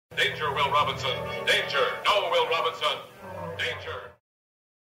Danger, Will Robinson. Danger. No, Will Robinson. Danger.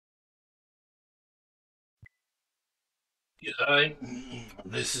 G'day,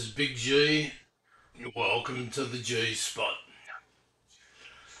 this is Big G. Welcome to the G Spot.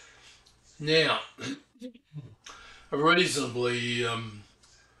 Now, a reasonably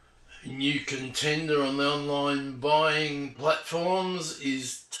new contender on the online buying platforms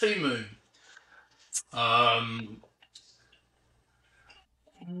is Temu.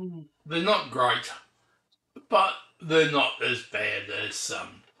 They're not great, but they're not as bad as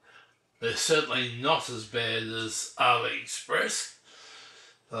some. They're certainly not as bad as AliExpress.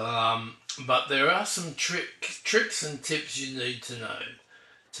 But there are some tricks and tips you need to know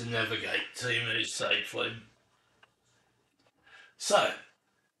to navigate Temu safely. So,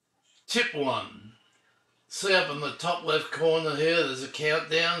 tip 1. See up in the top left corner here, there's a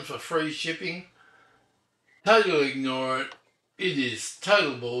countdown for free shipping. Totally ignore it. It is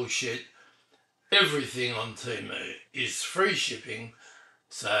total bullshit. Everything on Temu is free shipping,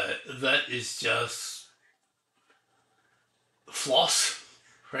 so that is just floss,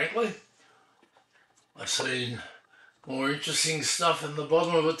 frankly. I've seen more interesting stuff in the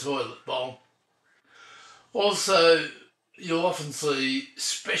bottom of a toilet bowl. Also, you'll often see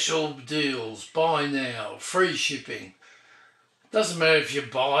special deals, buy now, free shipping. Doesn't matter if you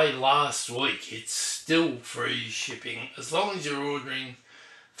buy last week, it's still free shipping as long as you're ordering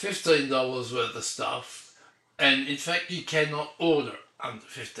 $15 worth of stuff. And in fact, you cannot order under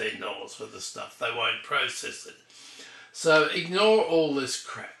 $15 worth of stuff. They won't process it. So ignore all this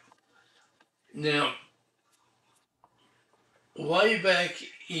crap. Now, way back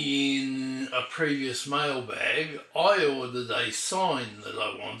in a previous mailbag, I ordered a sign that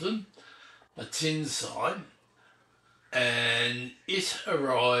I wanted, a tin sign, and it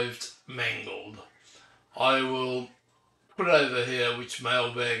arrived mangled. I will put over here which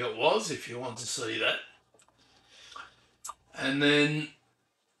mailbag it was if you want to see that. And then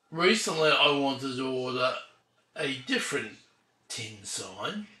recently I wanted to order a different tin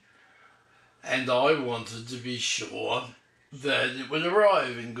sign, and I wanted to be sure that it would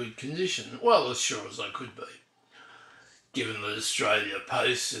arrive in good condition. Well, as sure as I could be, given that Australia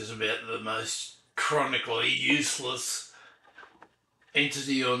Post is about the most chronically useless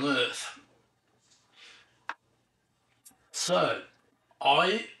entity on earth. So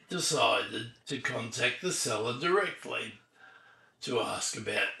I decided to contact the seller directly to ask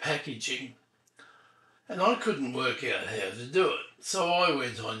about packaging, and I couldn't work out how to do it. So I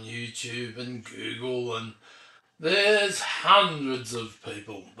went on YouTube and Google, and there's hundreds of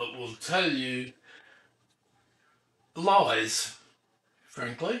people that will tell you lies,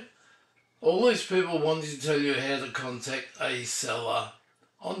 frankly. All these people wanting to tell you how to contact a seller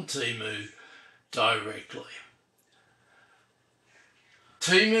on Temu directly.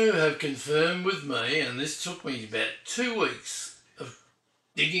 Temu have confirmed with me, and this took me about 2 weeks of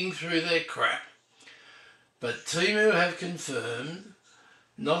digging through their crap, but Temu have confirmed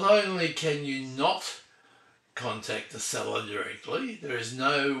not only can you not contact the seller directly, there is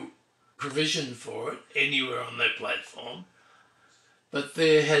no provision for it anywhere on their platform, but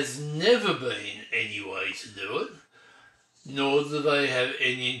there has never been any way to do it, nor do they have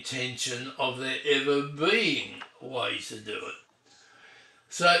any intention of there ever being a way to do it.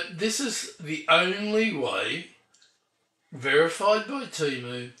 So this is the only way, verified by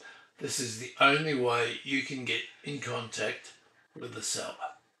Temu, this is the only way you can get in contact with the seller.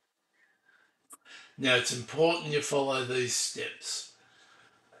 Now it's important you follow these steps.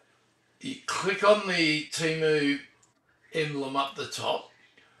 You click on the Temu emblem up the top.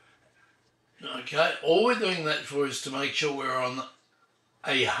 Okay, all we're doing that for is to make sure we're on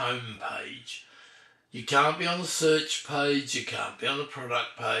a home page. You can't be on the search page, you can't be on the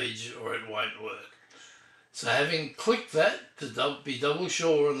product page, or it won't work. So having clicked that to be double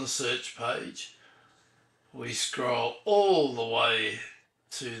sure we're on the search page, we scroll all the way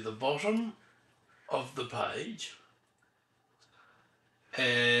to the bottom of the page,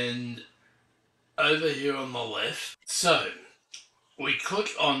 and over here on the left, so we click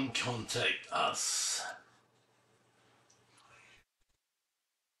on Contact Us.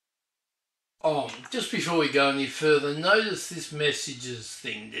 Oh, just before we go any further, notice this messages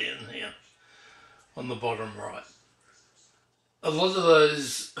thing down here on the bottom right. A lot of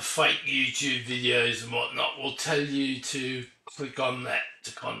those fake YouTube videos and whatnot will tell you to click on that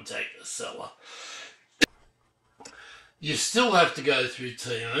to contact the seller. You still have to go through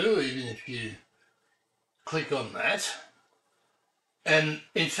Temu even if you click on that. And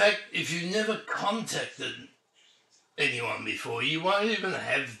in fact, if you've never contacted anyone before, you won't even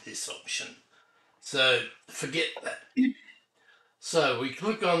have this option. So forget that. So we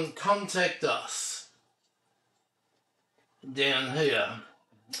click on Contact Us. Down here,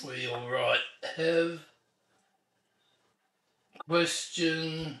 we'll write have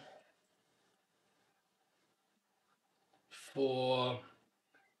question for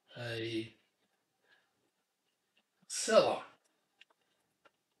a seller.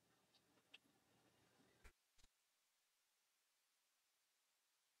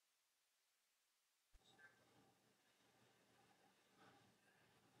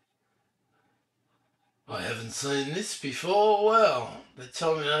 I haven't seen this before. Well, they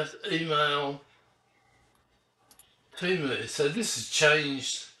told me I have to email Temu. So this has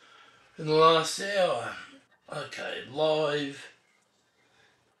changed in the last hour. Okay, live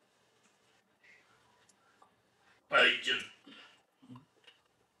agent.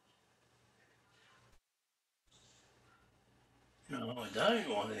 No, I don't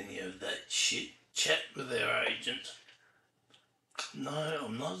want any of that shit. Chat with our agent. No,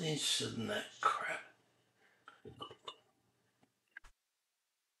 I'm not interested in that crap.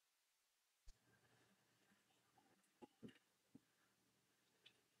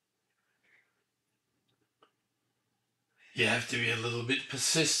 You have to be a little bit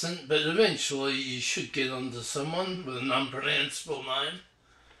persistent, but eventually you should get onto someone with an unpronounceable name.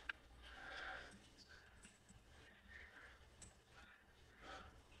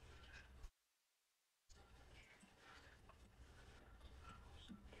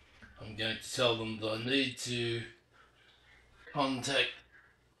 I'm going to tell them that I need to contact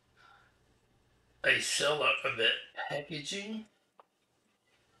a seller about packaging.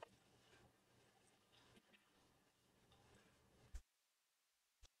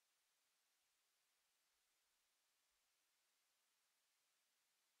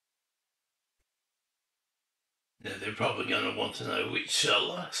 Now they're probably going to want to know which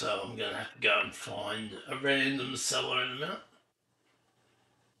seller, so I'm going to have to go and find a random seller in a minute.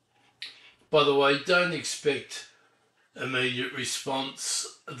 By the way, don't expect immediate response.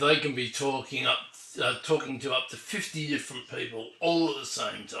 They can be talking to up to 50 different people all at the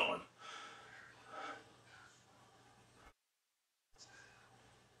same time.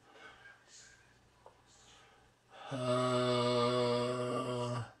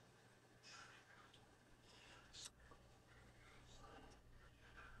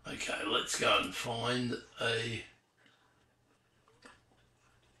 Okay, let's go and find a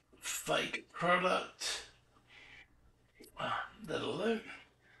fake product. That'll do.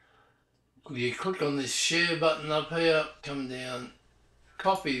 You click on this share button up here, come down,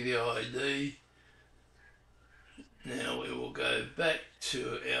 copy the ID. Now we will go back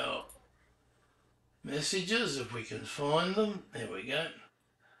to our messages if we can find them. There we go.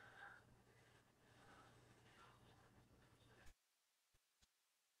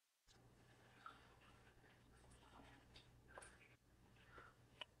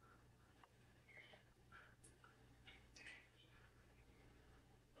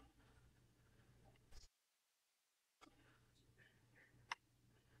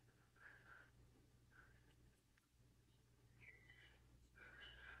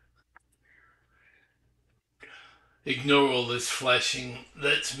 Ignore all this flashing.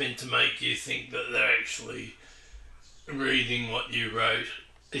 That's meant to make you think that they're actually reading what you wrote.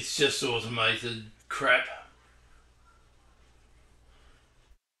 It's just automated crap.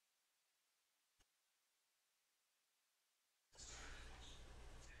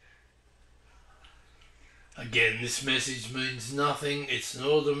 Again, this message means nothing. It's an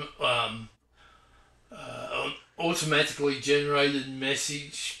automatically generated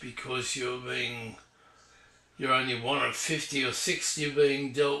message because you're only one of 50 or 60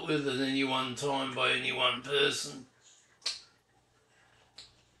 being dealt with at any one time by any one person.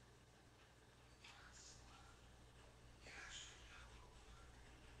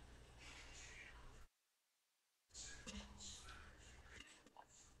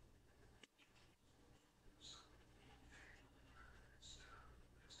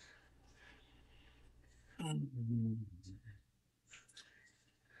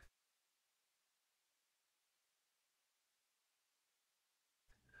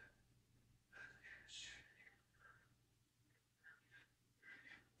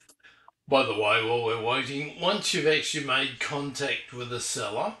 By the way, while we're waiting, once you've actually made contact with a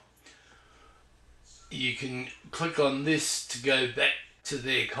seller, you can click on this to go back to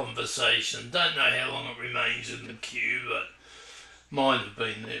their conversation. Don't know how long it remains in the queue, but mine have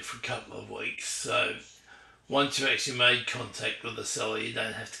been there for a couple of weeks. So once you've actually made contact with the seller, you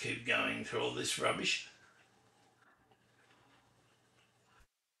don't have to keep going through all this rubbish.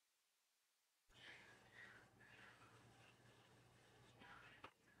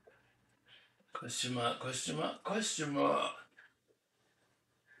 Question mark, question mark, question mark.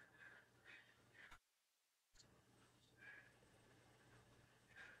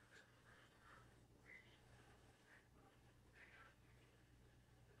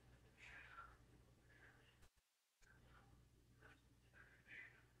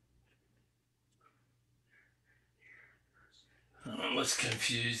 Let's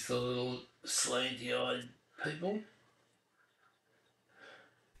confuse the little slanty-eyed people.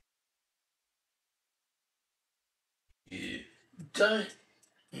 You don't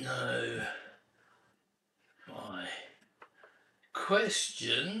know my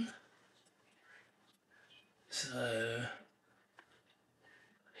question, so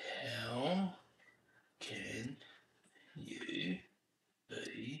how can you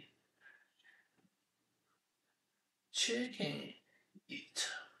be checking it?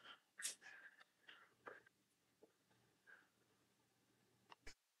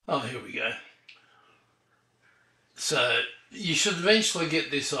 Oh, here we go. So you should eventually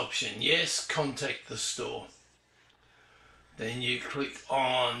get this option. Yes, contact the store. Then you click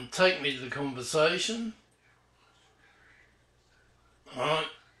on take me to the conversation. Alright.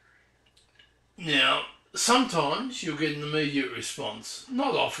 Now, sometimes you'll get an immediate response.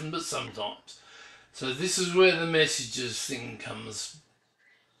 Not often, but sometimes. So this is where the messages thing comes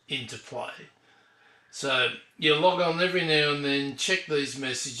into play. So you log on every now and then, check these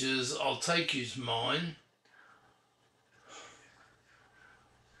messages. I'll take you to mine.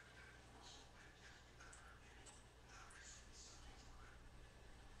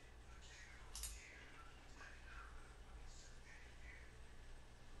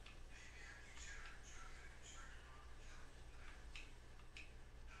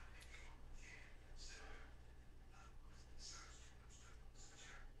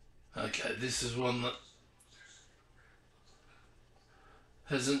 Okay, this is one that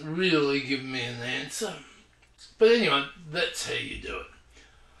hasn't really given me an answer. But anyway, that's how you do it.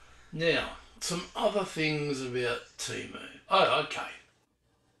 Now, some other things about Temu. Oh, okay.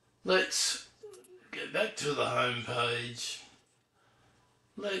 Let's get back to the home page.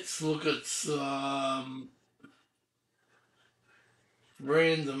 Let's look at some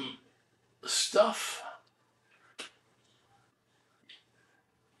random stuff.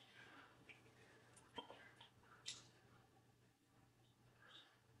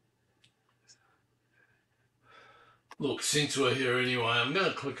 Look, since we're here anyway, I'm going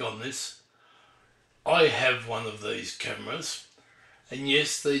to click on this. I have one of these cameras, and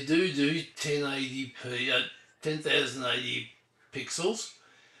yes, they do 1080p, 10,080 pixels,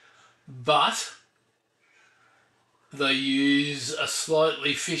 but they use a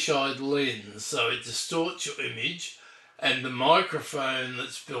slightly fish-eyed lens, so it distorts your image, and the microphone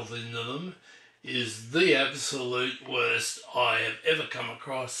that's built into them is the absolute worst I have ever come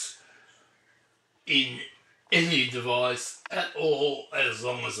across in any device at all as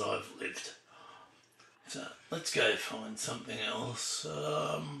long as I've lived. So let's go find something else.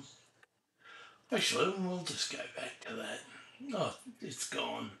 Actually, we'll just go back to that. Oh, it's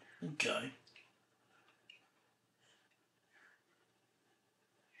gone. Okay.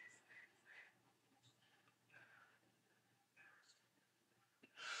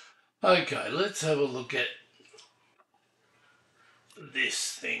 Okay, let's have a look at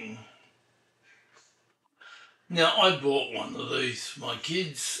this thing. Now, I bought one of these for my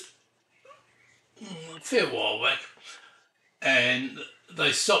kids a fair while back, and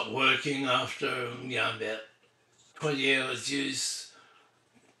they stopped working after, about 20 hours use.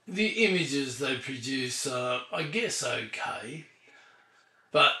 The images they produce are, I guess, okay,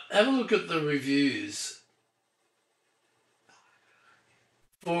 but have a look at the reviews.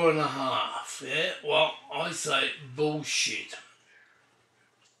 4.5, yeah? Well, I say bullshit.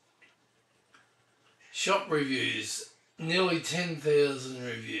 Shop reviews, nearly 10,000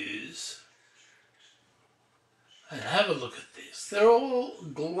 reviews. And have a look at this. They're all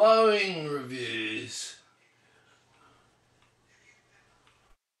glowing reviews.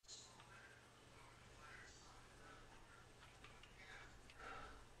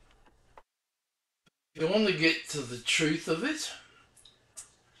 If you want to get to the truth of it,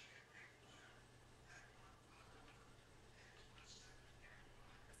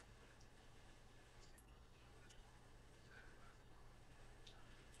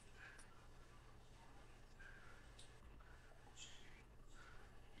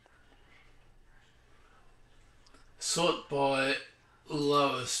 sort by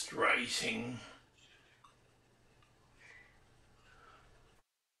lowest rating.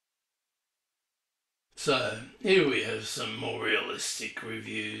 So here we have some more realistic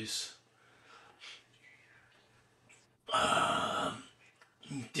reviews.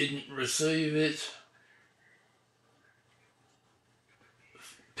 Didn't receive it.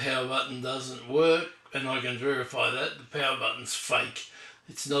 Power button doesn't work, and I can verify that. The power button's fake.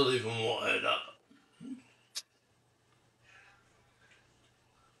 It's not even wired up.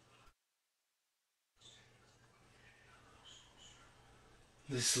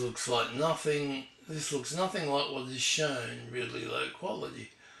 This looks like nothing. this looks nothing like what is shown, really low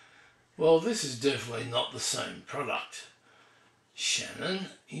quality. Well, this is definitely not the same product. Shannon,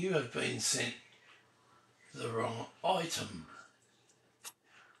 you have been sent the wrong item.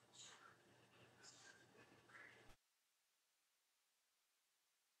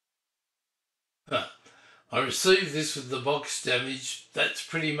 I received this with the box damaged. That's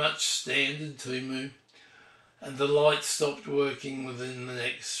pretty much standard, Temu. And the light stopped working within the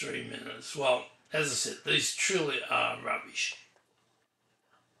next 3 minutes. Well, as I said, these truly are rubbish.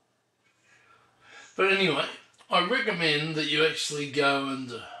 But anyway, I recommend that you actually go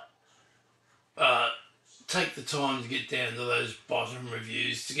and take the time to get down to those bottom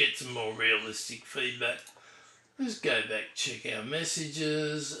reviews to get some more realistic feedback. Let's go back, check our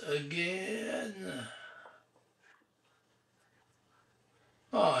messages again.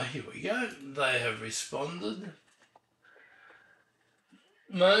 Oh, here we go. They have responded.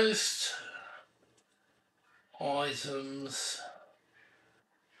 Most items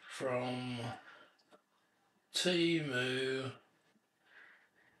from Temu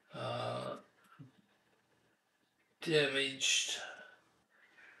damaged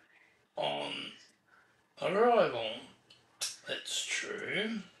on arrival. That's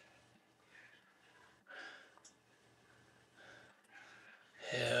true.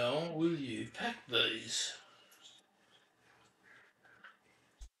 How will you pack these?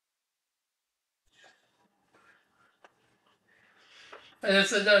 And if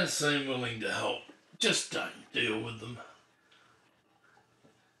they don't seem willing to help, just don't deal with them.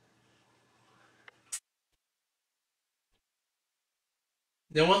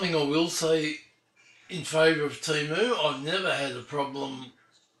 Now, one thing I will say in favour of Temu, I've never had a problem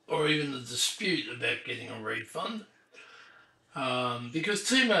or even a dispute about getting a refund. Because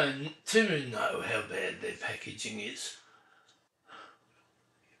Temu know how bad their packaging is.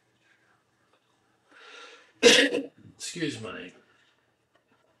 Excuse me.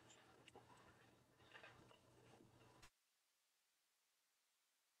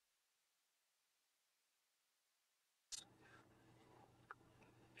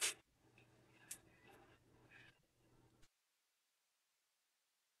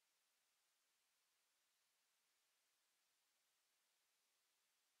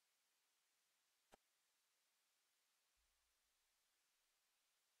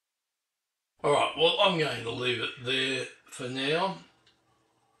 Alright, well, I'm going to leave it there for now.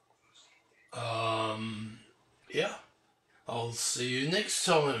 Yeah, I'll see you next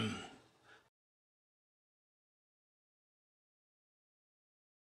time.